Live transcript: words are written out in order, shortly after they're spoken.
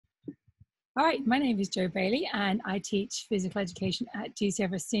All right, my name is Jo Bailey, and I teach physical education at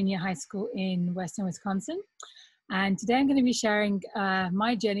GC Senior High School in Western Wisconsin. And today I'm going to be sharing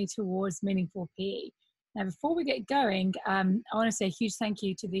my journey towards meaningful PE. Now, before we get going, I want to say a huge thank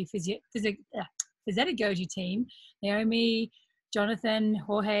you to the Physedagogy team, Naomi, Jonathan,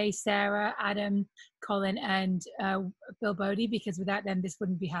 Jorge, Sarah, Adam, Colin, and Bill Bodie, because without them, this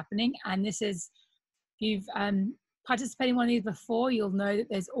wouldn't be happening. And this is, if you've participated in one of these before, you'll know that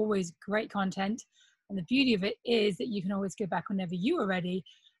there's always great content. And the beauty of it is that you can always go back whenever you are ready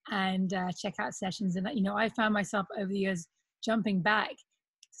and check out sessions. And, you know, I found myself over the years jumping back to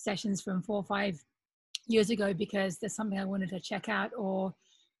sessions from 4 or 5 years ago because there's something I wanted to check out or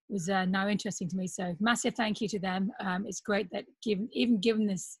was now interesting to me. So massive thank you to them. It's great that even given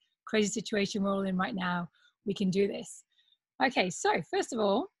this crazy situation we're all in right now, we can do this. Okay, so first of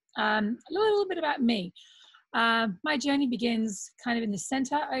all, a little bit about me. My journey begins kind of in the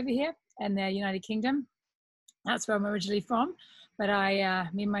center over here in the United Kingdom. That's where I'm originally from. But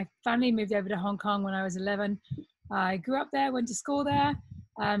me and my family moved over to Hong Kong when I was 11. I grew up there, went to school there.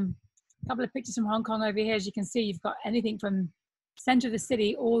 A couple of pictures from Hong Kong over here. As you can see, you've got anything from center of the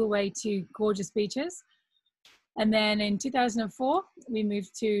city all the way to gorgeous beaches. And then in 2004, we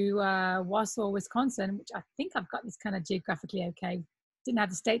moved to Wausau, Wisconsin, which I think I've got this kind of geographically okay. Didn't have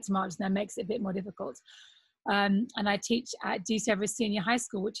the states margin, that makes it a bit more difficult. And I teach at GC Senior High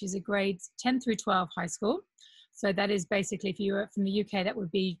School, which is a grades 10 through 12 high school. So that is basically, if you were from the UK, that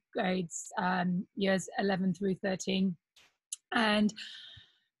would be grades years 11 through 13. And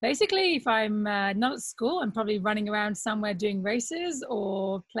basically, if I'm not at school, I'm probably running around somewhere doing races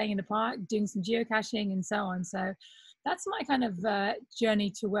or playing in the park, doing some geocaching and so on. So that's my kind of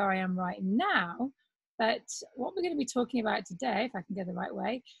journey to where I am right now. But what we're going to be talking about today, if I can get the right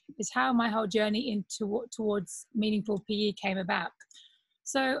way, is how my whole journey towards meaningful PE came about.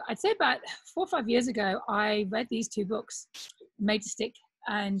 So I'd say about 4 or 5 years ago, I read these 2 books, Made to Stick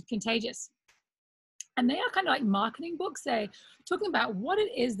and Contagious. And they are kind of like marketing books. They're talking about what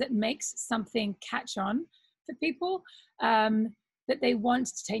it is that makes something catch on for people, that they want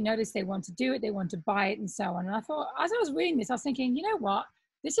to take notice, they want to do it, they want to buy it, and so on. And I thought, as I was reading this, I was thinking, you know what,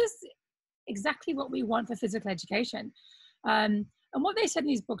 this is exactly what we want for physical education. And what they said in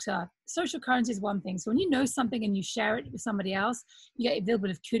these books are social currency is one thing. So when you know something and you share it with somebody else, you get a little bit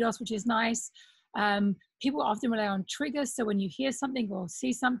of kudos, which is nice. People often rely on triggers. So when you hear something or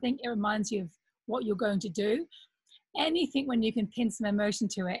see something, it reminds you of what you're going to do. Anything when you can pin some emotion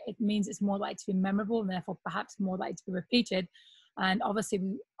to it, it means it's more likely to be memorable and therefore perhaps more likely to be repeated. And obviously,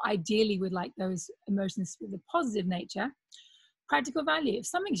 we ideally would like those emotions with a positive nature. Practical value. If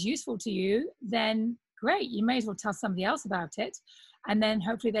something's useful to you, then great. You may as well tell somebody else about it. And then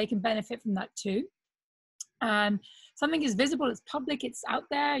hopefully they can benefit from that too. Something is visible, it's public, it's out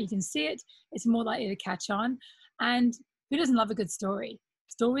there, you can see it, it's more likely to catch on. And who doesn't love a good story?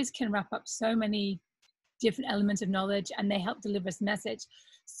 Stories can wrap up so many different elements of knowledge and they help deliver this message.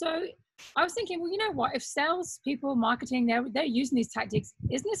 So I was thinking, well, you know what, if sales people, marketing, they're using these tactics,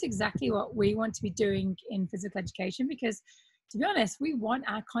 isn't this exactly what we want to be doing in physical education? Because to be honest, we want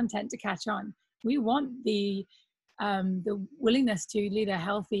our content to catch on. We want the willingness to lead a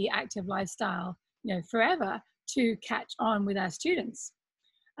healthy, active lifestyle, you know, forever to catch on with our students.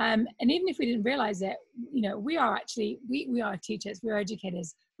 And even if we didn't realize it, you know, we are actually, we are teachers, we're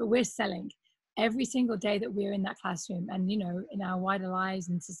educators, but we're selling every single day that we're in that classroom. And, you know, in our wider lives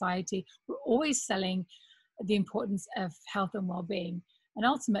and society, we're always selling the importance of health and well-being. And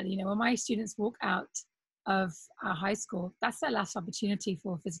ultimately, you know, when my students walk out of our high school, that's their last opportunity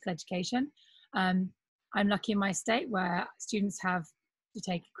for physical education. I'm lucky in my state where students have to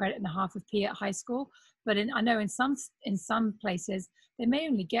take a credit and a half of PE at high school, but I know in some places they may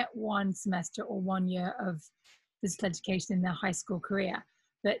only get 1 semester or 1 year of physical education in their high school career.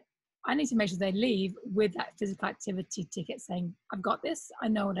 But I need to make sure they leave with that physical activity ticket saying, I've got this, I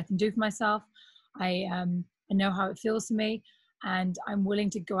know what I can do for myself, I know how it feels to me, and I'm willing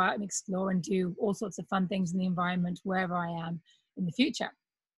to go out and explore and do all sorts of fun things in the environment wherever I am in the future.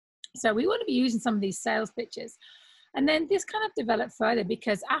 So we want to be using some of these sales pitches. And then this kind of developed further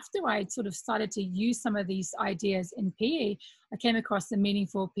because after I sort of started to use some of these ideas in PE, I came across the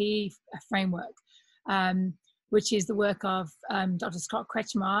Meaningful PE framework, which is the work of Dr. Scott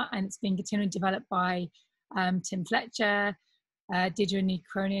Kretschmar, and it's been continually developed by Tim Fletcher, Deirdre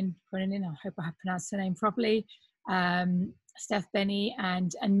Cronin, I hope I pronounced her name properly, Steph Benny,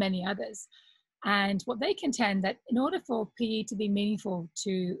 and many others. And what they contend that in order for PE to be meaningful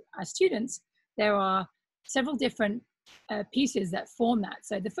to our students, there are several different pieces that form that.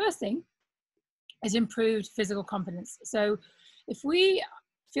 So the first thing is improved physical competence. So if we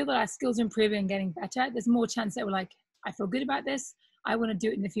feel that our skills are improving and getting better, there's more chance that we're like, I feel good about this, I want to do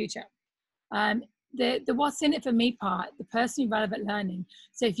it in the future. The what's in it for me part, the personally relevant learning.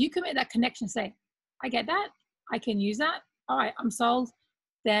 So if you can make that connection, say, I get that, I can use that, all right, I'm sold,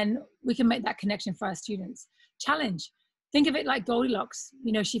 then we can make that connection for our students. Challenge. Think of it like Goldilocks.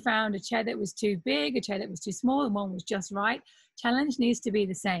 You know, she found a chair that was too big, a chair that was too small, and one was just right. Challenge needs to be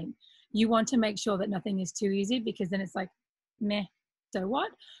the same. You want to make sure that nothing is too easy, because then it's like, meh, so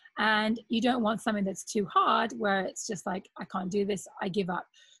what? And you don't want something that's too hard where it's just like, I can't do this, I give up.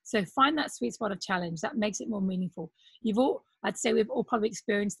 So find that sweet spot of challenge. That makes it more meaningful. I'd say we've all probably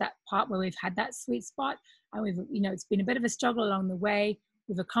experienced that part where we've had that sweet spot, and we've, you know, it's been a bit of a struggle along the way.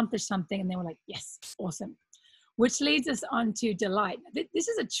 We've accomplished something and then we're like, yes, awesome. Which leads us on to delight. This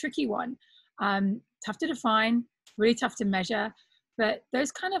is a tricky one. Tough to define, really tough to measure, but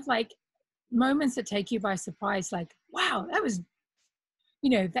those kind of like moments that take you by surprise, like, wow, that was,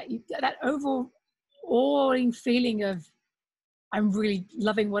 you know, that overawing feeling of, I'm really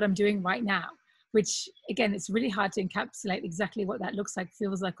loving what I'm doing right now, which again, it's really hard to encapsulate exactly what that looks like,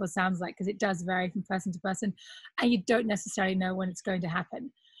 feels like, or sounds like, because it does vary from person to person, and you don't necessarily know when it's going to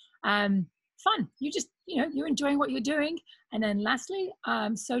happen. Fun, you just, you know, you're enjoying what you're doing. And then lastly,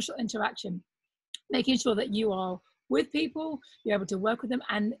 social interaction, making sure that you are with people, you're able to work with them,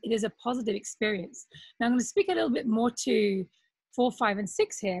 and it is a positive experience. Now I'm going to speak a little bit more to 4, 5, and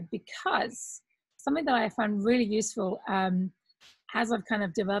 6 here, because something that I found really useful as I've kind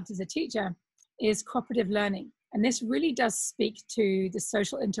of developed as a teacher is cooperative learning. And this really does speak to the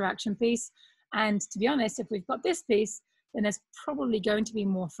social interaction piece. And to be honest, if we've got this piece, then there's probably going to be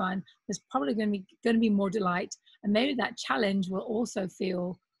more fun. There's probably going to be more delight. And maybe that challenge will also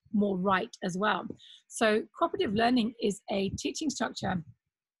feel more right as well. So cooperative learning is a teaching structure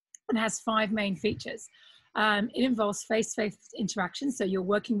and has 5 main features. It involves face-to-face interaction. So you're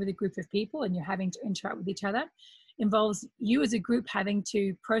working with a group of people and you're having to interact with each other. Involves you as a group having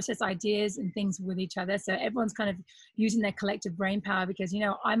to process ideas and things with each other. So everyone's kind of using their collective brain power, because, you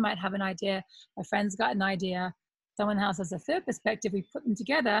know, I might have an idea, my friend's got an idea, someone else has a third perspective, we put them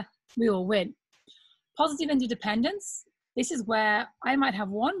together, we all win. Positive interdependence. This is where I might have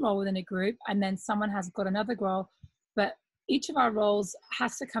one role within a group and then someone has got another role, but each of our roles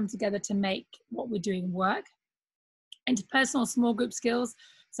has to come together to make what we're doing work. Interpersonal small group skills.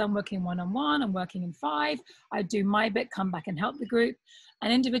 So I'm working one-on-one, I'm working in 5, I do my bit, come back and help the group.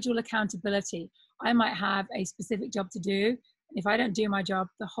 And individual accountability. I might have a specific job to do, and if I don't do my job,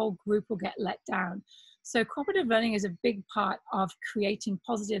 the whole group will get let down. So cooperative learning is a big part of creating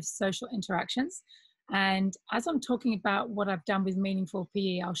positive social interactions. And as I'm talking about what I've done with Meaningful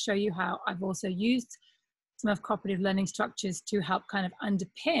PE, I'll show you how I've also used some of cooperative learning structures to help kind of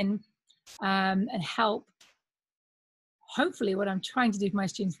underpin and help, hopefully, what I'm trying to do for my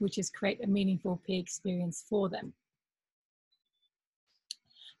students, which is create a meaningful PE experience for them.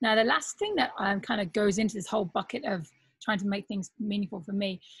 Now, the last thing that kind of goes into this whole bucket of trying to make things meaningful for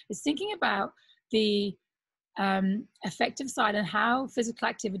me is thinking about the affective side and how physical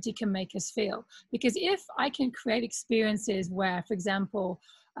activity can make us feel. Because if I can create experiences where, for example,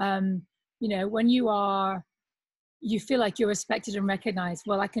 you know, when you feel like you're respected and recognized,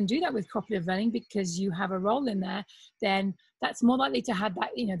 well, I can do that with cooperative learning because you have a role in there, then that's more likely to have that,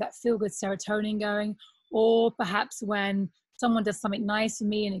 you know, that feel good serotonin going. Or perhaps when someone does something nice for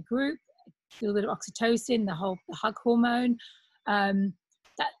me in a group, a little bit of oxytocin, the hug hormone,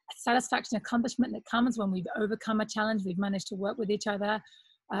 that satisfaction, accomplishment that comes when we've overcome a challenge, we've managed to work with each other.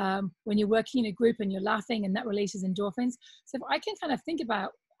 When you're working in a group and you're laughing, and that releases endorphins. So if I can kind of think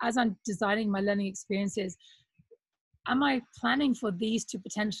about, as I'm designing my learning experiences, am I planning for these to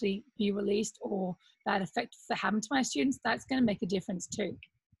potentially be released, or that effect to happen to my students? That's going to make a difference too.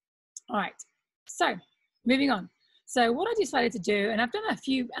 All right, so moving on. So what I decided to do, and I've done a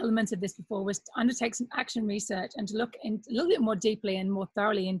few elements of this before, was to undertake some action research and to look in a little bit more deeply and more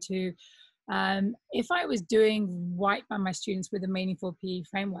thoroughly into if I was doing right by my students with a meaningful PE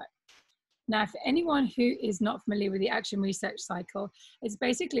framework. Now, for anyone who is not familiar with the action research cycle, it's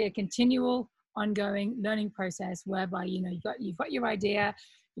basically a continual, ongoing learning process whereby, you know, you've got your idea,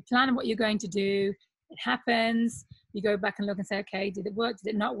 you plan what you're going to do, it happens, you go back and look and say, okay, did it work,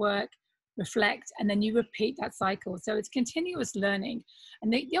 did it not work, reflect, and then you repeat that cycle. So it's continuous learning.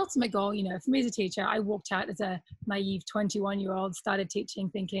 And the ultimate goal, you know, for me as a teacher, I walked out as a naive 21-year-old, started teaching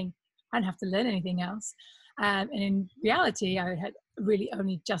thinking I don't have to learn anything else. And in reality, I had really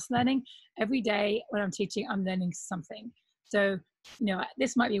only just learning. Every day when I'm teaching, I'm learning something. So, you know,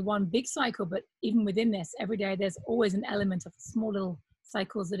 this might be one big cycle, but even within this, every day there's always an element of small little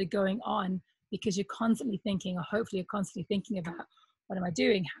cycles that are going on, because you're constantly thinking, or hopefully you're constantly thinking about, What am I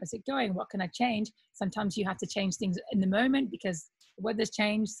doing? How's it going? What can I change? Sometimes you have to change things in the moment because the weather's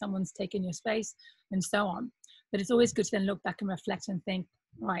changed, someone's taken your space, and so on. But it's always good to then look back and reflect and think,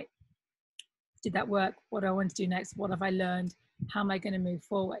 right, did that work? What do I want to do next? What have I learned? How am I going to move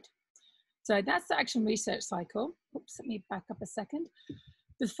forward? So that's the action research cycle. Oops, let me back up a second.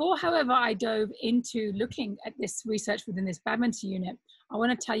 Before, however, I dove into looking at this research within this badminton unit, I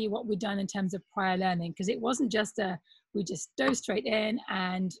want to tell you what we've done in terms of prior learning, because it wasn't just we just dove straight in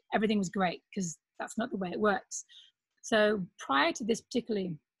and everything was great, because that's not the way it works. So prior to this particular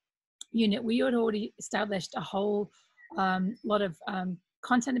unit, we had already established a whole lot of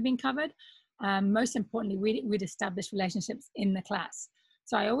content had been covered. Most importantly, we'd established relationships in the class.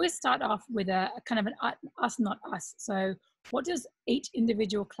 So I always start off with a kind of an us, not us. So what does each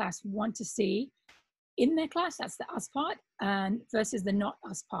individual class want to see in their class? That's the us part, and versus the not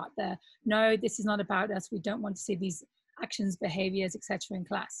us part. The no, this is not about us. We don't want to see these actions, behaviors, etc. in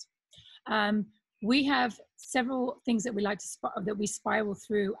class. We have several things that we like to that we spiral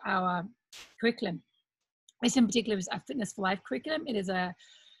through our curriculum. This in particular is our Fitness for Life curriculum.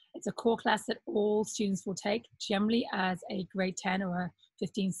 It's a core class that all students will take, generally as a grade 10 or a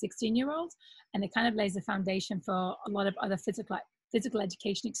 15, 16-year-old. And it kind of lays the foundation for a lot of other physical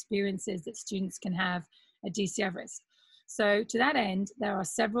education experiences that students can have at DC Everest. So to that end, there are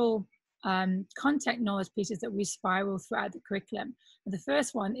several content knowledge pieces that we spiral throughout the curriculum. And the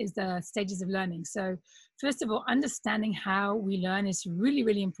first one is the stages of learning. So first of all, understanding how we learn is really,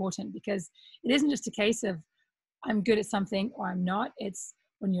 really important, because it isn't just a case of I'm good at something or I'm not. It's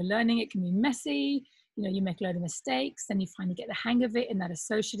when you're learning, it can be messy. You know, you make a load of mistakes, then you finally get the hang of it in that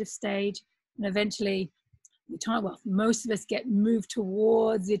associative stage. And eventually, most of us get moved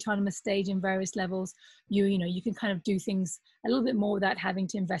towards the autonomous stage in various levels. You know, you can kind of do things a little bit more without having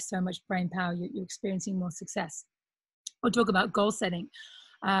to invest so much brain power. You're experiencing more success. We'll talk about goal setting,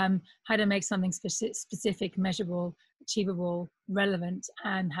 how to make something specific, measurable, achievable, relevant,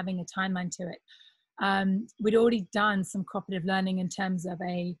 and having a timeline to it. We'd already done some cooperative learning in terms of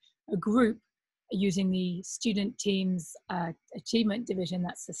a group using the student teams achievement division.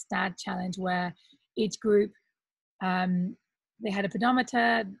 That's the STAD challenge, where each group, they had a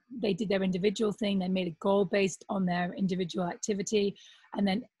pedometer, they did their individual thing, they made a goal based on their individual activity, and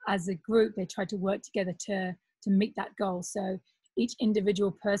then as a group they tried to work together to meet that goal. So each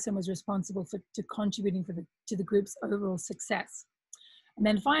individual person was responsible to contributing to the group's overall success. And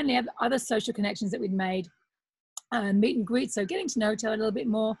then finally, other social connections that we'd made, meet and greet, so getting to know each other a little bit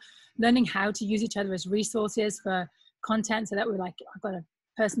more, learning how to use each other as resources for content. So that we're like, I've got a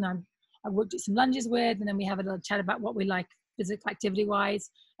person I worked at some lunges with, and then we have a little chat about what we like physical activity wise.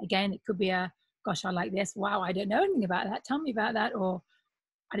 Again, it could be gosh, I like this. Wow, I don't know anything about that. Tell me about that. Or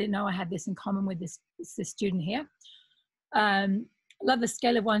I didn't know I had this in common with this student here. Love the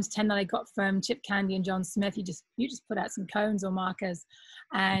scale of 1 to 10 that I got from Chip Candy and John Smith. You just put out some cones or markers,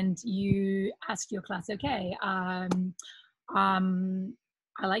 and you ask your class, okay, I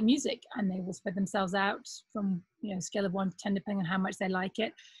like music, and they will spread themselves out from, you know, scale of 1 to 10, depending on how much they like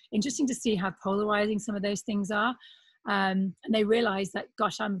it. Interesting to see how polarizing some of those things are. And they realize that,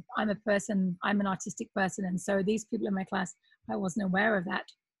 gosh, I'm a person, I'm an artistic person, and so these people in my class, I wasn't aware of that.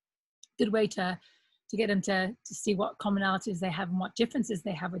 Good way to get them to see what commonalities they have and what differences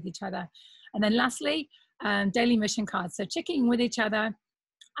they have with each other. And then lastly, daily mission cards. So checking in with each other,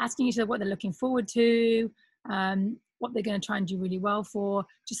 asking each other what they're looking forward to, what they're going to try and do really well for,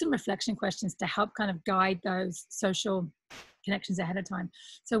 just some reflection questions to help kind of guide those social connections ahead of time.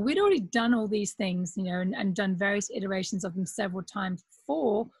 So we'd already done all these things, you know, and done various iterations of them several times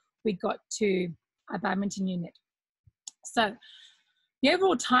before we got to our badminton unit. So the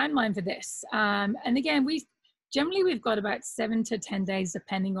overall timeline for this, and again, we've got about 7 to 10 days,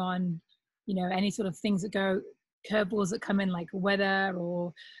 depending on, you know, any sort of things that go, curveballs that come in, like weather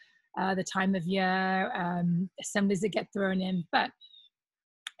or the time of year, assemblies that get thrown in. But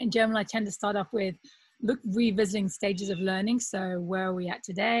in general, I tend to start off with revisiting stages of learning. So where are we at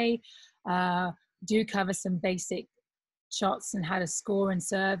today? Do cover some basic shots and how to score and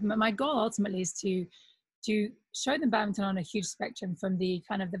serve. My goal ultimately is to show them badminton on a huge spectrum, from the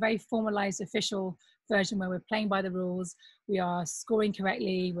kind of the very formalized official version where we're playing by the rules, we are scoring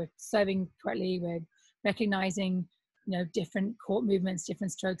correctly, we're serving correctly, we're recognizing, you know, different court movements,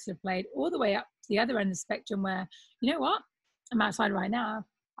 different strokes that are played, all the way up to the other end of the spectrum where, you know what, I'm outside right now,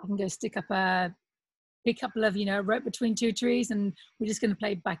 I can go stick up a big couple of, you know, rope between 2 trees, and we're just going to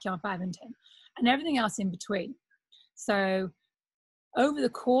play backyard badminton, and everything else in between. So over the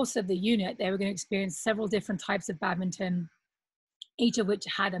course of the unit, they were going to experience several different types of badminton, each of which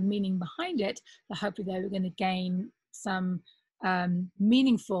had a meaning behind it, that hopefully they were going to gain some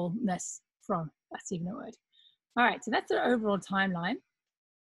meaningfulness from. That's even a word. All right, so that's the overall timeline.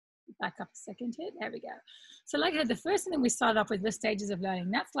 Back up a second here. There we go. So like I said, the first thing that we started off with stages of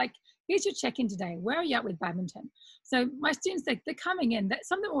learning. That's like, here's your check-in today. Where are you at with badminton? So my students, they're coming in.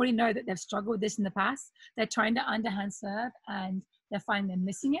 Some of them already know that they've struggled with this in the past. They're trying to underhand serve and they're finding they're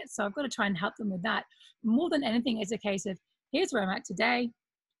missing it. So I've got to try and help them with that. More than anything, it's a case of, here's where I'm at today.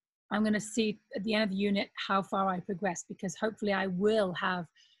 I'm going to see at the end of the unit how far I progress, because hopefully I will have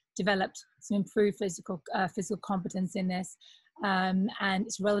developed some improved physical competence in this. And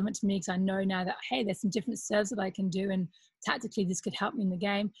it's relevant to me because I know now that, hey, there's some different serves that I can do, and tactically this could help me in the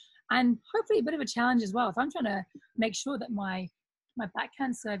game. And hopefully a bit of a challenge as well. If I'm trying to make sure that my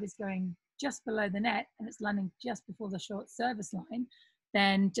backhand serve is going just below the net and it's landing just before the short service line,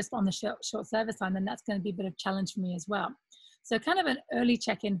 then just on the short service line, then that's going to be a bit of a challenge for me as well. So kind of an early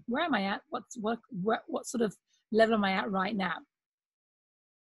check-in. Where am I at? What sort of level am I at right now?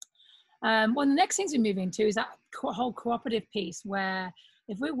 One of the next things we move into is that whole cooperative piece, where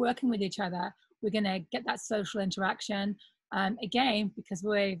if we're working with each other, we're going to get that social interaction. Again, because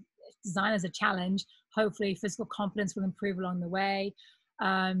we're designed as a challenge, hopefully physical competence will improve along the way.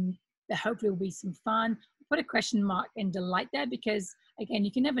 There hopefully will be some fun. Put a question mark in delight there, because again,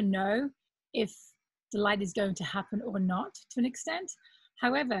 you can never know if delight is going to happen or not to an extent.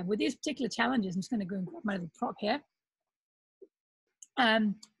 However, with these particular challenges, I'm just going to go and grab my little prop here.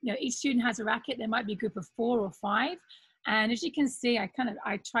 You know, each student has a racket. There might be a group of 4 or 5, and as you can see, I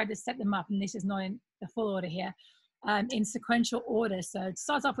tried to set them up, and this is not in the full order here, in sequential order. So it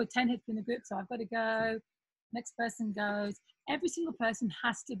starts off with 10 hits in the group, so I've got to go, next person goes. Every single person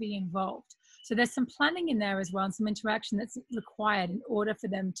has to be involved. So there's some planning in there as well, and some interaction that's required in order for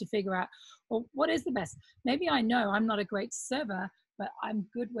them to figure out, well, what is the best? Maybe I know I'm not a great server, but I'm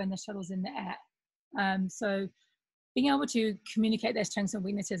good when the shuttle's in the air. So being able to communicate their strengths and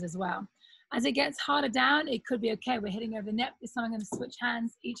weaknesses as well. As it gets harder down, it could be, okay, we're hitting over the net. This time I'm going to switch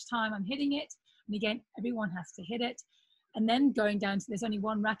hands each time I'm hitting it. And again, everyone has to hit it. And then going down to, there's only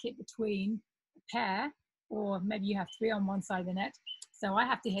one racket between a pair, or maybe you have 3 on one side of the net. So I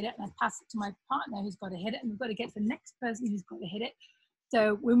have to hit it, and I pass it to my partner who's got to hit it, and we've got to get to the next person who's got to hit it.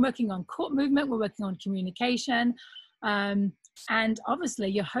 So we're working on court movement, we're working on communication. And obviously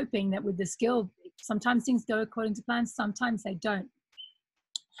you're hoping that with the skill, sometimes things go according to plan, sometimes they don't.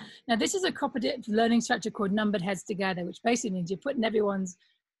 Now this is a cooperative learning structure called numbered heads together, which basically means you're putting everyone's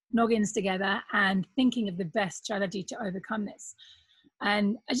noggins together and thinking of the best strategy to overcome this.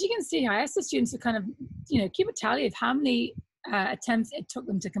 And as you can see, I asked the students to kind of, you know, keep a tally of how many attempts it took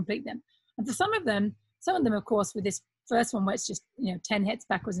them to complete them. And for some of them, of course, with this first one where it's just, you know, 10 hits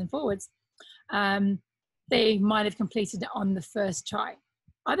backwards and forwards, they might have completed it on the first try.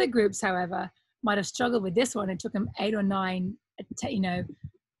 Other groups, however, might have struggled with this one. It took them 8 or 9, you know,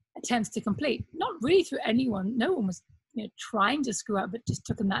 attempts to complete. Not really through anyone. No one was, you know, trying to screw up, but just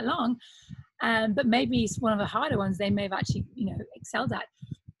took them that long. But maybe it's one of the harder ones they may have actually, you know, excelled at.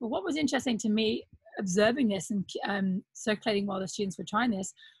 But what was interesting to me, observing this and circulating while the students were trying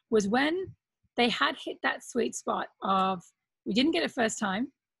this, was when they had hit that sweet spot of, we didn't get it first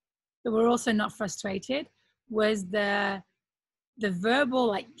time, but we're also not frustrated, was the verbal,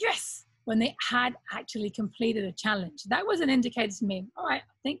 like, yes, when they had actually completed a challenge. That was an indicator to me, all right,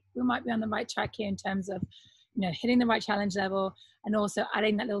 I think we might be on the right track here in terms of, you know, hitting the right challenge level, and also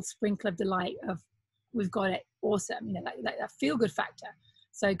adding that little sprinkle of delight of, we've got it, awesome, you know, that feel-good factor.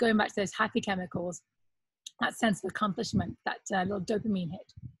 So going back to those happy chemicals, that sense of accomplishment, that little dopamine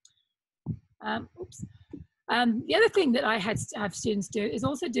hit. The other thing that I have students do is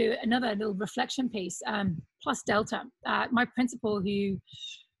also do another little reflection piece, plus delta. My principal, who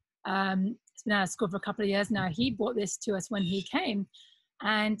has been out of school for a couple of years now, he brought this to us when he came,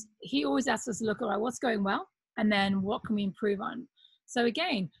 and he always asks us to look, all right, what's going well, and then what can we improve on? So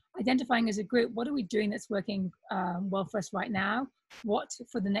again, identifying as a group, what are we doing that's working well for us right now? What,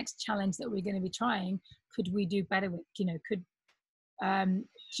 for the next challenge that we're going to be trying, could we do better with? You know,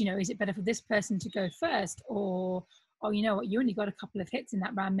 you know, is it better for this person to go first, or you know what, you only got a couple of hits in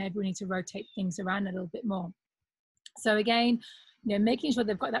that round, maybe we need to rotate things around a little bit more. So again, you know, making sure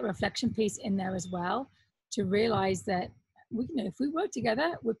they've got that reflection piece in there as well, to realize that we, you know, if we work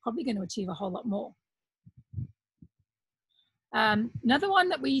together, we're probably going to achieve a whole lot more. Another one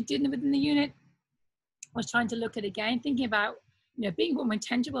that we did within the unit was trying to look at, again, thinking about, you know, being more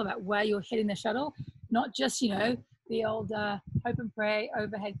intangible about where you're hitting the shuttle, not just, you know, the old hope and pray,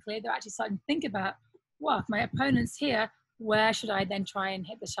 overhead clear. They're actually starting to think about, well, if my opponent's here, where should I then try and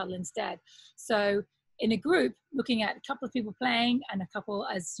hit the shuttle instead? So in a group, looking at a couple of people playing and a couple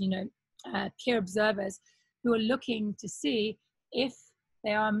as, you know, peer observers who are looking to see, if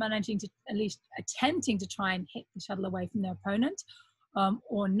they are managing to at least attempting to try and hit the shuttle away from their opponent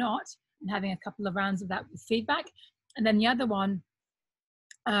or not, and having a couple of rounds of that with feedback. And then the other one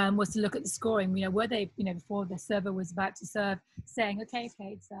was to look at the scoring. Were they, before the server was about to serve, saying, okay,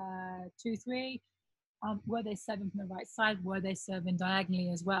 it's 2-3. Were they serving from the right side? Were they serving diagonally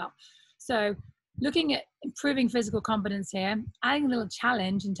as well? So looking at improving physical competence here, adding a little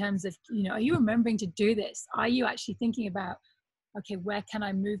challenge in terms of, are you remembering to do this? Are you actually thinking about, okay, where can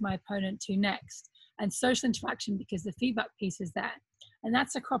I move my opponent to next? And social interaction, because the feedback piece is there. And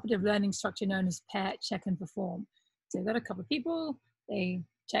that's a cooperative learning structure known as pair, check, and perform. So you've got a couple of people, they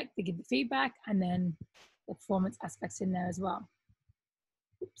check, they give the feedback, and then the performance aspects in there as well.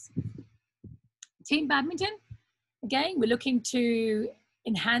 Oops. Team badminton, again, we're looking to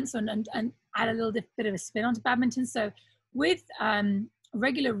enhance and add a little bit of a spin onto badminton. So with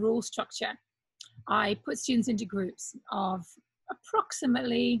regular rule structure, I put students into groups of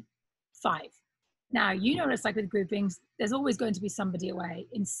approximately 5. Now, what it's like with groupings, there's always going to be somebody away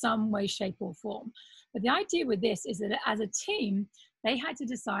in some way, shape, or form. But the idea with this is that as a team, they had to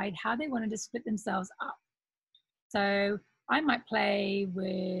decide how they wanted to split themselves up. So I might play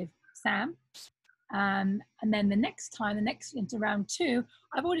with Sam, and then the next into round 2,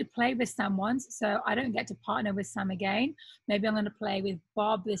 I've already played with Sam once, so I don't get to partner with Sam again. Maybe I'm going to play with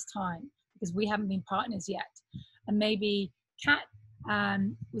Bob this time because we haven't been partners yet. And maybe Kat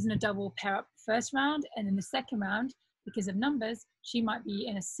was in a double pair up first round, and in the second round, because of numbers, she might be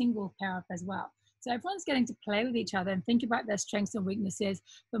in a single pair up as well. So everyone's getting to play with each other and think about their strengths and weaknesses,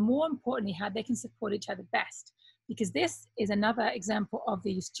 but more importantly, how they can support each other best. Because this is another example of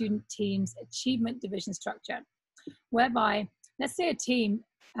the student team's achievement division structure, whereby, let's say a team,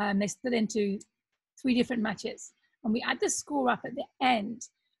 they split into 3 different matches, and we add the score up at the end.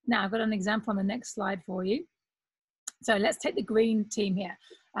 Now, I've got an example on the next slide for you. So let's take the green team here.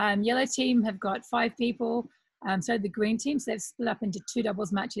 Yellow team have got 5 people, so the green team, so they've split up into 2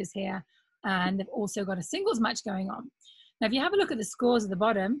 doubles matches here, and they've also got a singles match going on. Now, if you have a look at the scores at the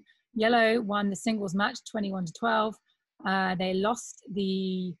bottom, yellow won the singles match 21-12. They lost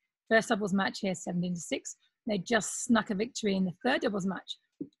the first doubles match here 17-6. They just snuck a victory in the third doubles match.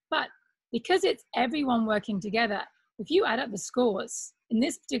 But because it's everyone working together, if you add up the scores, in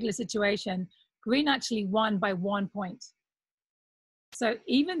this particular situation, green actually won by 1 point. So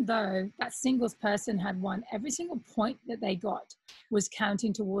even though that singles person had won, every single point that they got was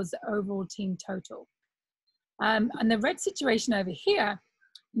counting towards the overall team total. And the red situation over here,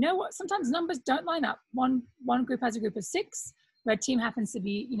 you know what? Sometimes numbers don't line up. One group has a group of 6. Red team happens to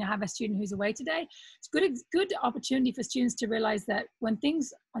be, have a student who's away today. It's good opportunity for students to realize that when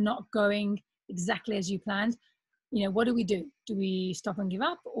things are not going exactly as you planned, what do we do? Do we stop and give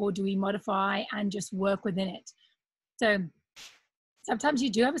up, or do we modify and just work within it? So sometimes you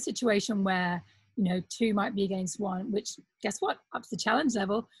do have a situation where, 2 might be against 1, which, guess what, ups the challenge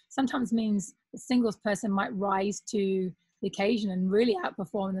level. Sometimes means the singles person might rise to the occasion and really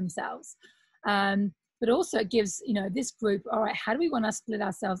outperform themselves. But also it gives, this group, all right, how do we want to split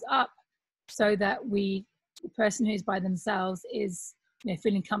ourselves up so that the person who's by themselves is,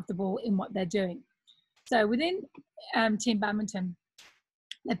 feeling comfortable in what they're doing. So within team badminton,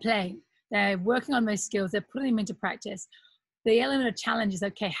 they're playing, they're working on those skills, they're putting them into practice. The element of challenge is,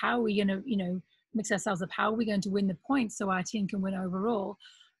 okay, how are we going to, mix ourselves up? How are we going to win the points so our team can win overall?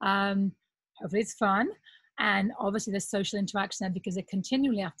 Hopefully it's fun. And obviously there's social interaction there, because they're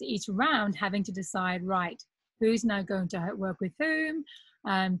continually after each round having to decide, right, who's now going to work with whom,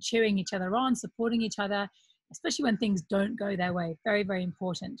 cheering each other on, supporting each other, especially when things don't go their way. Very, very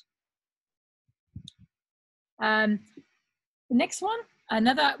important. The next one,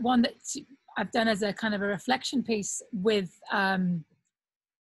 another one that I've done as a kind of a reflection piece with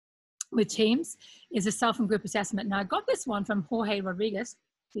teams, is a self and group assessment. Now I got this one from Jorge Rodriguez.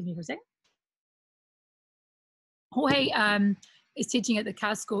 Excuse me for a second. Jorge is teaching at the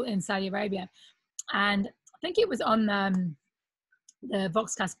CAS school in Saudi Arabia. And I think it was on the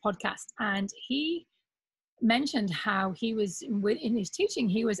Voxcast podcast. And he mentioned how he was, in his teaching,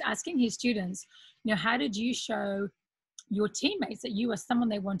 he was asking his students, how did you show your teammates that you are someone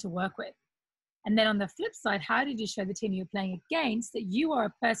they want to work with? And then on the flip side, how did you show the team you're playing against that you are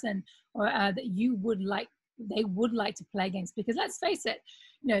a person or that they would like to play against? Because let's face it,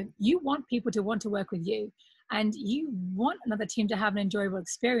 you want people to want to work with you, and you want another team to have an enjoyable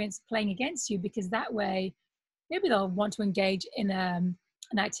experience playing against you, because that way maybe they'll want to engage in an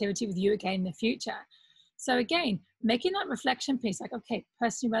activity with you again in the future. So again, making that reflection piece, like, okay,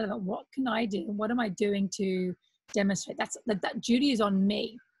 personally relevant, what can I do? What am I doing to demonstrate? That duty is on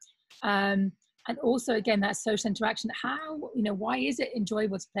me. And also, again, that social interaction. How, why is it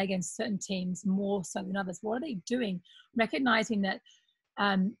enjoyable to play against certain teams more so than others? What are they doing? Recognizing that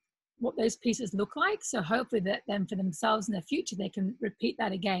what those pieces look like. So hopefully that then for themselves in the future, they can repeat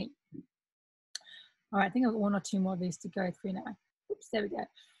that again. All right, I think I've got one or two more of these to go through now. Oops, there we go.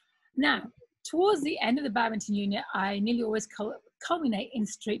 Now, towards the end of the badminton unit, I nearly always culminate in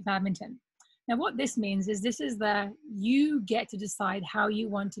street badminton. Now, what this means is you get to decide how you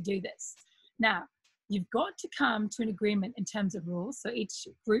want to do this. Now, you've got to come to an agreement in terms of rules. So each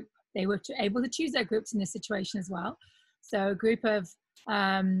group, they were able to choose their groups in this situation as well. So a group of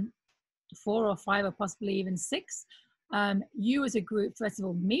 4 or 5 or possibly even 6, you as a group, first of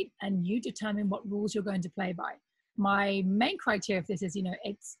all, meet and you determine what rules you're going to play by. My main criteria for this is,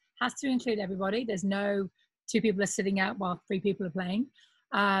 it has to include everybody. There's no 2 people are sitting out while 3 people are playing.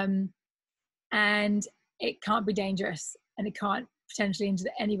 And it can't be dangerous and it can't potentially injure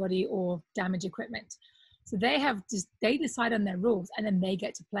anybody or damage equipment. So they decide on their rules and then they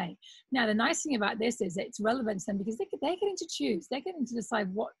get to play. Now, the nice thing about this is it's relevant to them because they're getting to choose. They're getting to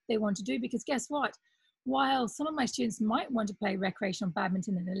decide what they want to do, because guess what? While some of my students might want to play recreational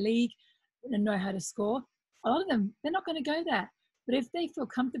badminton in a league and know how to score, a lot of them, they're not going to go there. But if they feel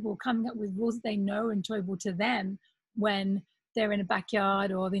comfortable coming up with rules that they know are enjoyable to them when they're in a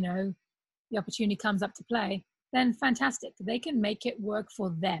backyard or, the opportunity comes up to play, then fantastic. They can make it work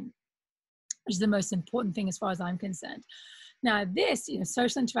for them, which is the most important thing as far as I'm concerned. Now this,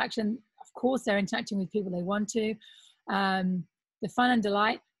 social interaction, of course, they're interacting with people they want to. The fun and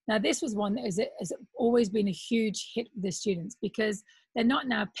delight. Now this was one that has always been a huge hit with the students, because they're not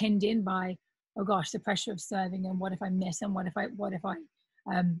now pinned in by, oh gosh, the pressure of serving and what if I miss and what if I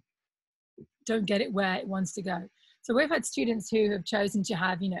don't get it where it wants to go. So we've had students who have chosen to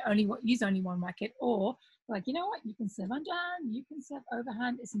have, use only one racket, or like, you know what, you can serve underhand, you can serve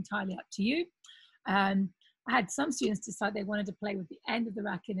overhand, it's entirely up to you. I had some students decide they wanted to play with the end of the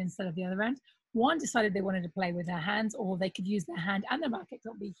racket instead of the other end. One decided they wanted to play with their hands, or they could use their hand and the racket.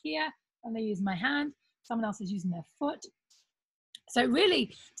 It'll be here and they use my hand. Someone else is using their foot. So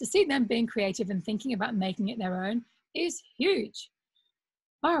really, to see them being creative and thinking about making it their own is huge.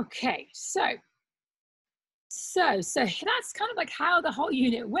 Okay, so that's kind of like how the whole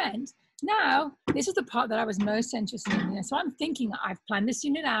unit went. Now, this is the part that I was most interested in. So I'm thinking, I've planned this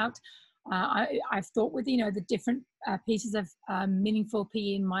unit out. I've thought with, the different pieces of meaningful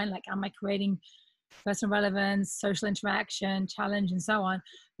PE in mind, like am I creating personal relevance, social interaction, challenge, and so on.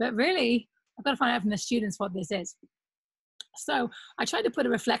 But really, I've got to find out from the students what this is. So I tried to put a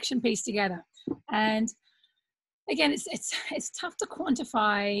reflection piece together. And again, it's tough to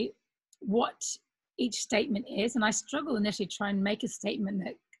quantify what each statement is. And I struggled initially to try and make a statement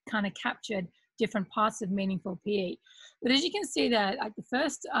that kind of captured different parts of meaningful PE. But as you can see there, like the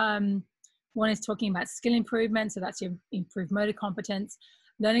first one is talking about skill improvement. So that's your improved motor competence,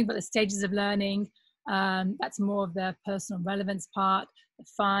 learning about the stages of learning. That's more of the personal relevance part, the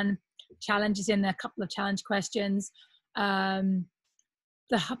fun, challenges in there, a couple of challenge questions. Probably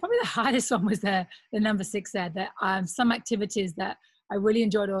the hardest one was the number 6 there, that some activities that I really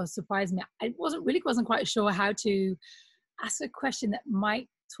enjoyed or surprised me. I wasn't quite sure how to ask a question that might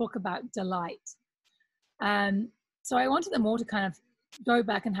talk about delight. So I wanted them all to kind of go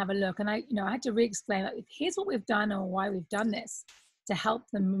back and have a look. And I had to re-explain, like, here's what we've done or why we've done this, to help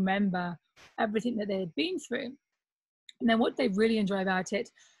them remember everything that they had been through. And then what they really enjoy about it,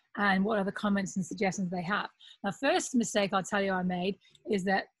 and what other comments and suggestions they have. Now, first mistake I'll tell you I made is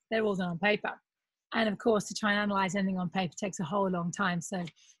that they're all done on paper. And of course, to try and analyze anything on paper takes a whole long time. So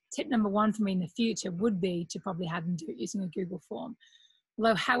tip number 1 for me in the future would be to probably have them do it using a Google form.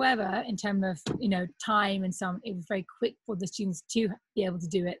 Although, however, in terms of, time and so on, it was very quick for the students to be able to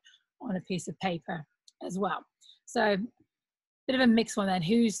do it on a piece of paper as well. So bit of a mixed one then.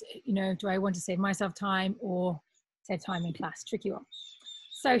 Who's, do I want to save myself time or save time in class? Tricky one.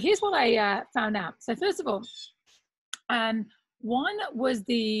 So here's what I found out. So first of all, one was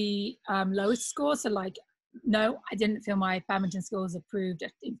the lowest score. So like, no, I didn't feel my badminton skills improved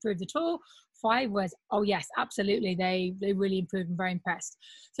at all. 5 was, oh yes, absolutely. They really improved. I'm very impressed.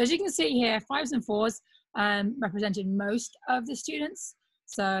 So as you can see here, 5s and 4s represented most of the students.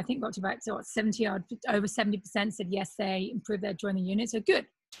 So I think got to about 70 or over 70% said yes, they improved their during the unit. So good.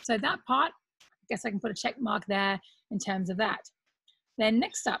 So that part, I guess I can put a check mark there in terms of that. Then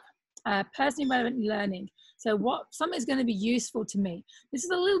next up, personally relevant learning. So something is going to be useful to me. This is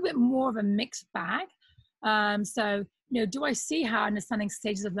a little bit more of a mixed bag. So, do I see how understanding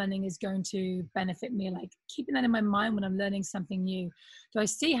stages of learning is going to benefit me? Like keeping that in my mind when I'm learning something new. Do I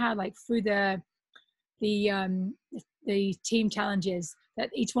see how, like, through the team challenges, that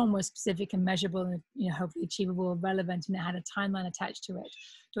each one was specific and measurable and, you know, hopefully achievable, relevant, and it had a timeline attached to it.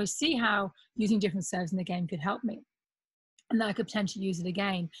 Do I see how using different serves in the game could help me, and that I could potentially use it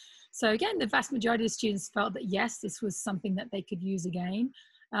again? So again, the vast majority of students felt that yes, this was something that they could use again.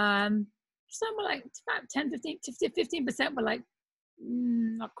 Some were like about 10, 15% were like,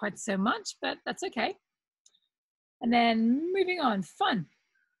 not quite so much, but that's okay. And then moving on, fun.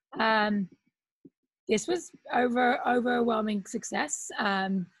 This was overwhelming success. You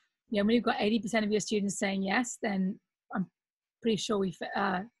know, when you've got 80% of your students saying yes, then I'm pretty sure we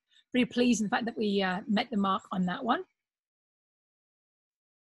pretty pleased in the fact that we met the mark on that one.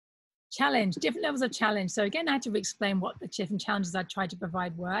 Challenge, different levels of challenge. So again, I had to explain what the different challenges I tried to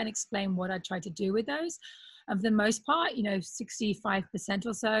provide were and explain what I tried to do with those. And for the most part, you know, 65%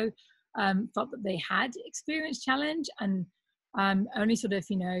 or so felt that they had experienced challenge, and only sort of,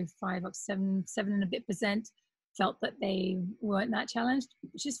 you know, 5 or 7 and a bit percent felt that they weren't that challenged,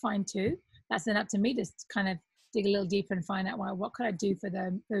 which is fine too. That's then up to me to kind of dig a little deeper and find out, well, what could I do for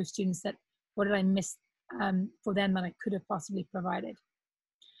those students, that what did I miss for them that I could have possibly provided.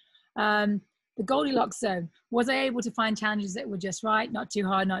 The Goldilocks zone. Was I able to find challenges that were just right, not too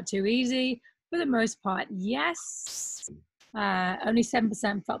hard, not too easy? For the most part, yes. Only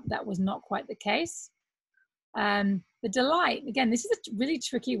 7% felt that was not quite the case. The delight, again, this is a really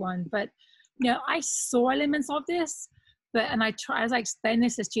tricky one, but you know, I saw elements of this, but, and I try, as I explain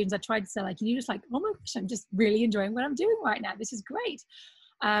this to students, I tried to say, like, you just like, oh my gosh, I'm just really enjoying what I'm doing right now. This is great.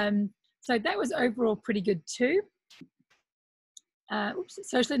 So that was overall pretty good too.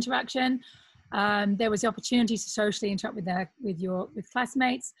 Social interaction. There was the opportunity to socially interact with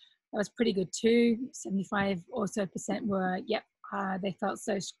classmates. That was pretty good too. 75 or so percent were, yep, they felt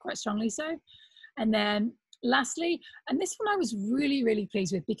so quite strongly so. And then lastly, and this one I was really, really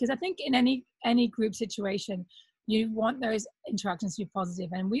pleased with, because I think in any group situation, you want those interactions to be positive.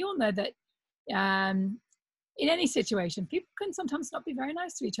 And we all know that in any situation, people can sometimes not be very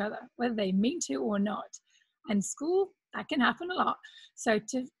nice to each other, whether they mean to or not. And school, that can happen a lot. So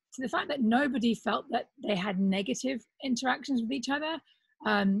to the fact that nobody felt that they had negative interactions with each other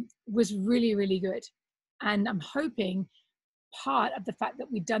was really, really good. And I'm hoping part of the fact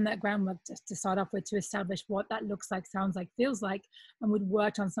that we've done that groundwork to start off with, to establish what that looks like, sounds like, feels like, and we'd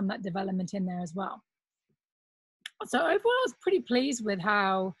worked on some of that development in there as well. So overall, I was pretty pleased with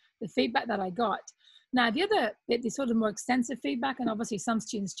how the feedback that I got. Now, the other bit, the sort of more extensive feedback, and obviously some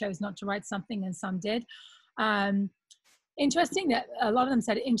students chose not to write something and some did. Interesting that a lot of them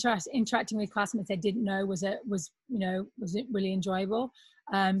said interacting with classmates they didn't know was really enjoyable.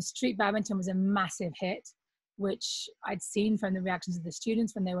 Street badminton was a massive hit, which I'd seen from the reactions of the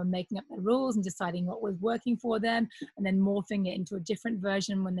students when they were making up their rules and deciding what was working for them, and then morphing it into a different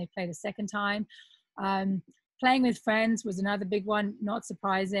version when they played a second time. Playing with friends was another big one, not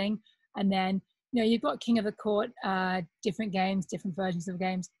surprising. And then, you know, you've got King of the Court, different games, different versions of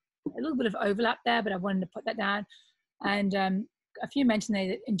games. A little bit of overlap there, but I wanted to put that down. And a few mentioned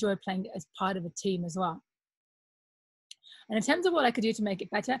they enjoy playing as part of a team as well. And in terms of what I could do to make it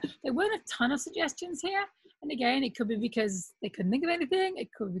better, there weren't a ton of suggestions here. And again, it could be because they couldn't think of anything. It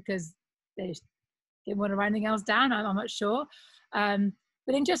could be because they didn't want to write anything else down. I'm not sure.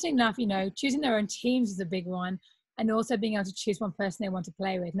 But interesting enough, you know, choosing their own teams is a big one, and also being able to choose one person they want to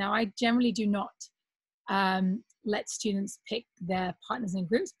play with. Now, I generally do not let students pick their partners in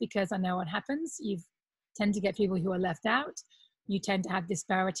groups, because I know what happens. You tend to get people who are left out. You tend to have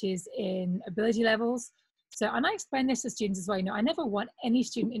disparities in ability levels. So, and I explain this to students as well, you know, I never want any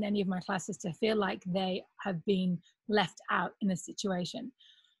student in any of my classes to feel like they have been left out in a situation.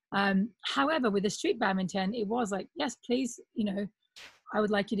 However, with the street badminton, it was like, yes, please, you know, I would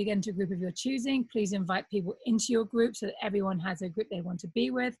like you to get into a group of your choosing. Please invite people into your group so that everyone has a group they want to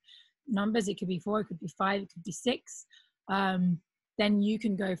be with. Numbers, it could be 4, it could be 5, it could be 6. Then you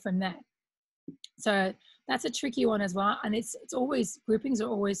can go from there. So that's a tricky one as well. And it's always, groupings are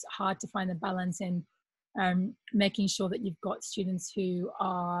always hard to find the balance in making sure that you've got students who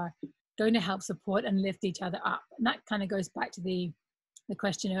are going to help support and lift each other up. And that kind of goes back to the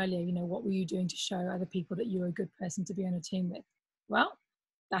question earlier, you know, what were you doing to show other people that you're a good person to be on a team with? Well,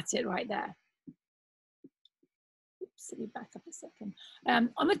 that's it right there. Oops, let me back up a second.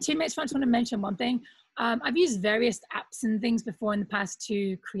 On the teammates front, I just want to mention one thing. I've used various apps and things before in the past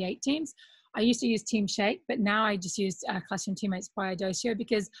to create teams. I used to use TeamShape, but now I just use Classroom Teammates by Idosio,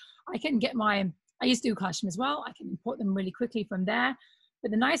 because I can get I used to do Classroom as well. I can import them really quickly from there.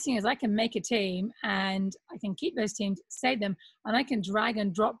 But the nice thing is I can make a team and I can keep those teams, save them, and I can drag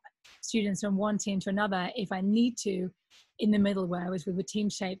and drop students from one team to another if I need to in the middle, whereas with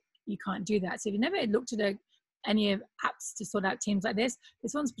TeamShape, you can't do that. So if you never looked at any apps to sort out teams like this,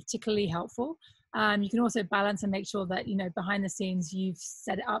 this one's particularly helpful. You can also balance and make sure that, you know, behind the scenes you've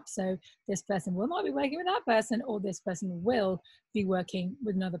set it up so this person will not be working with that person, or this person will be working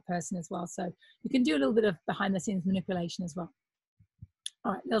with another person as well. So you can do a little bit of behind the scenes manipulation as well.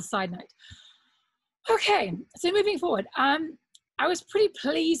 All right, little side note. Okay, so moving forward, I was pretty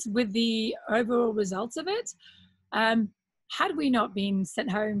pleased with the overall results of it. Had we not been sent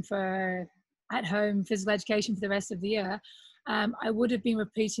home for at-home physical education for the rest of the year, I would have been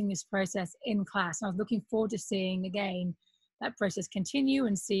repeating this process in class. I was looking forward to seeing again that process continue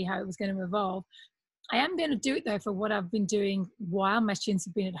and see how it was going to evolve. I am going to do it though for what I've been doing while my students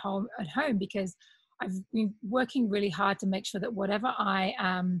have been at home, because I've been working really hard to make sure that whatever I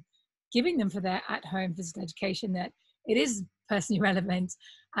am giving them for their at-home physical education, that it is personally relevant.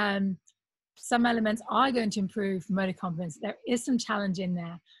 Some elements are going to improve motor competence. There is some challenge in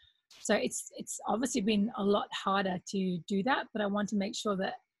there. So it's obviously been a lot harder to do that, but I want to make sure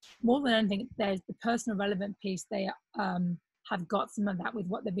that more than anything, there's the personal relevant piece. They have got some of that with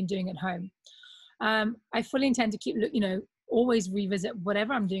what they've been doing at home. I fully intend to keep, you know, always revisit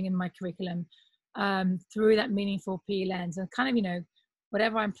whatever I'm doing in my curriculum through that meaningful PE lens, and kind of, you know,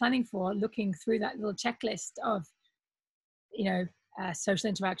 whatever I'm planning for, looking through that little checklist of, you know, social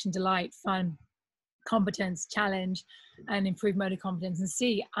interaction, delight, fun, competence, challenge, and improve motor competence, and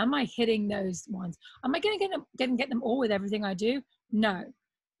see, am I hitting those ones? Am I going to get them all with everything I do? No,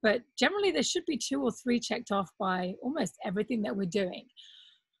 but generally there should be 2 or 3 checked off by almost everything that we're doing.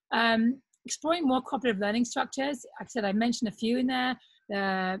 Exploring more cooperative learning structures. Like I said, I mentioned a few in there: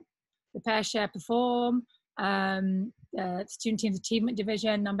 the pair, share, perform, the student teams achievement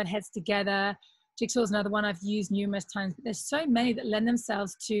division, numbered heads together. Jigsaw is another one I've used numerous times, but there's so many that lend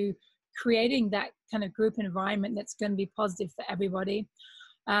themselves to creating that kind of group environment that's going to be positive for everybody.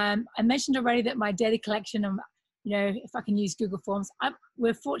 I mentioned already that my daily collection of, you know, if I can use Google Forms,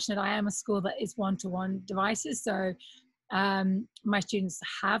 we're fortunate. I am a school that is one-to-one devices. So my students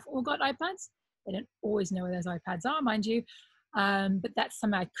have all got iPads. They don't always know where those iPads are, mind you. But that's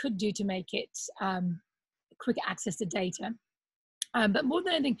something I could do to make it quicker access to data. But more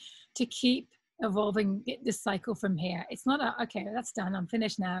than anything, to keep evolving this cycle from here. It's not okay, that's done, I'm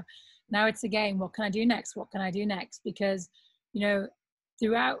finished now. Now it's again, what can I do next? What can I do next? Because, you know,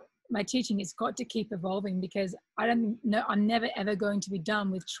 throughout my teaching, it's got to keep evolving, because I don't know, I'm never ever going to be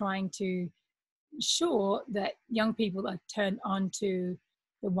done with trying to ensure that young people are turned on to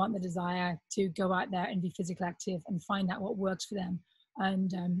the want, the desire to go out there and be physically active and find out what works for them,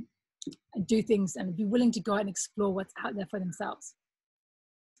 and do things and be willing to go out and explore what's out there for themselves.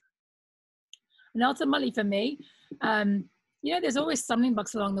 And ultimately for me, you know, there's always stumbling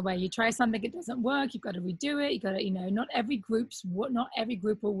blocks along the way. You try something, it doesn't work, you've got to redo it. You've got to, you know, not every group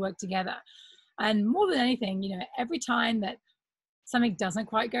will work together. And more than anything, you know, every time that something doesn't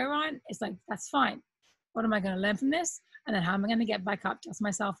quite go right, it's like, that's fine. What am I going to learn from this? And then how am I going to get back up, dust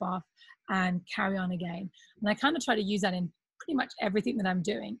myself off, and carry on again? And I kind of try to use that in pretty much everything that I'm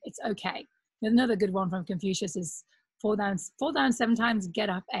doing. It's okay. Another good one from Confucius is fall down 7 times, get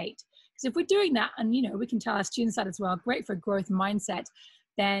up 8. Because if we're doing that, and, you know, we can tell our students that as well, great for a growth mindset,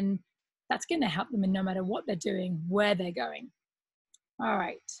 then that's going to help them in no matter what they're doing, where they're going. All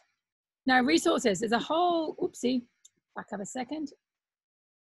right. Now, resources. There's a whole, oopsie, back up a second.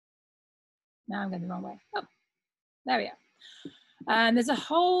 Now I'm going the wrong way. Oh, there we are. And there's a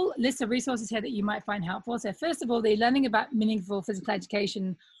whole list of resources here that you might find helpful. So first of all, the Learning About Meaningful Physical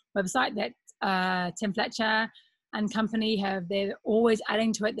Education website that Tim Fletcher and company they're always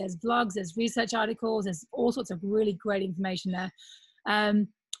adding to it. There's blogs, there's research articles, there's all sorts of really great information there.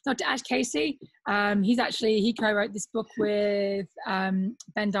 Dr. Ash Casey, he co-wrote this book with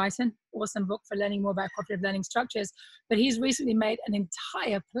Ben Dyson, awesome book for learning more about cooperative learning structures, but he's recently made an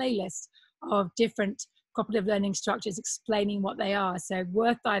entire playlist of different cooperative learning structures, explaining what they are, so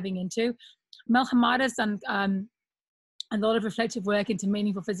worth diving into. Mel Hamada's done a lot of reflective work into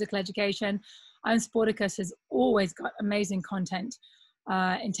meaningful physical education. And Sporticus has always got amazing content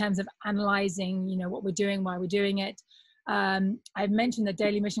in terms of analyzing, you know, what we're doing, why we're doing it. I've mentioned the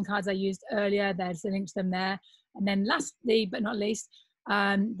daily mission cards I used earlier. There's a link to them there. And then lastly, but not least,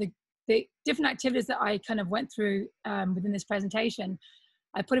 the different activities that I kind of went through within this presentation.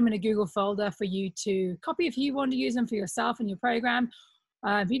 I put them in a Google folder for you to copy if you want to use them for yourself in your program.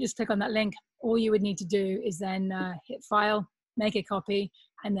 If you just click on that link, all you would need to do is then hit file, make a copy,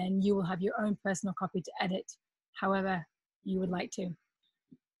 and then you will have your own personal copy to edit however you would like to.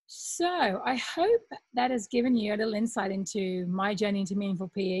 So I hope that has given you a little insight into my journey into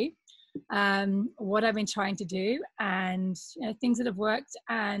meaningful PE, what I've been trying to do, and, you know, things that have worked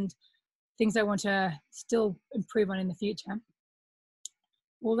and things I want to still improve on in the future.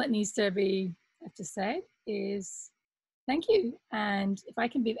 All that needs to be left to say is thank you. And if I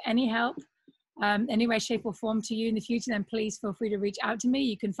can be of any help, any way, shape or form to you in the future, then please feel free to reach out to me.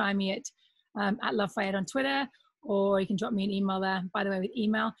 You can find me at Love Fayed on Twitter, or you can drop me an email there. By the way, with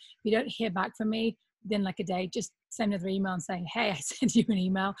email, if you don't hear back from me within like a day, just send another email and say, hey, I sent you an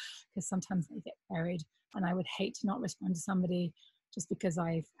email, because sometimes they get buried and I would hate to not respond to somebody just because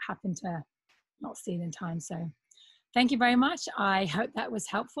I've happened to not see it in time. So thank you very much. I hope that was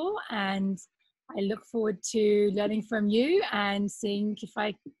helpful, and I look forward to learning from you and seeing if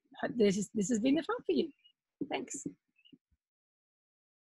this has been of help for you. Thanks.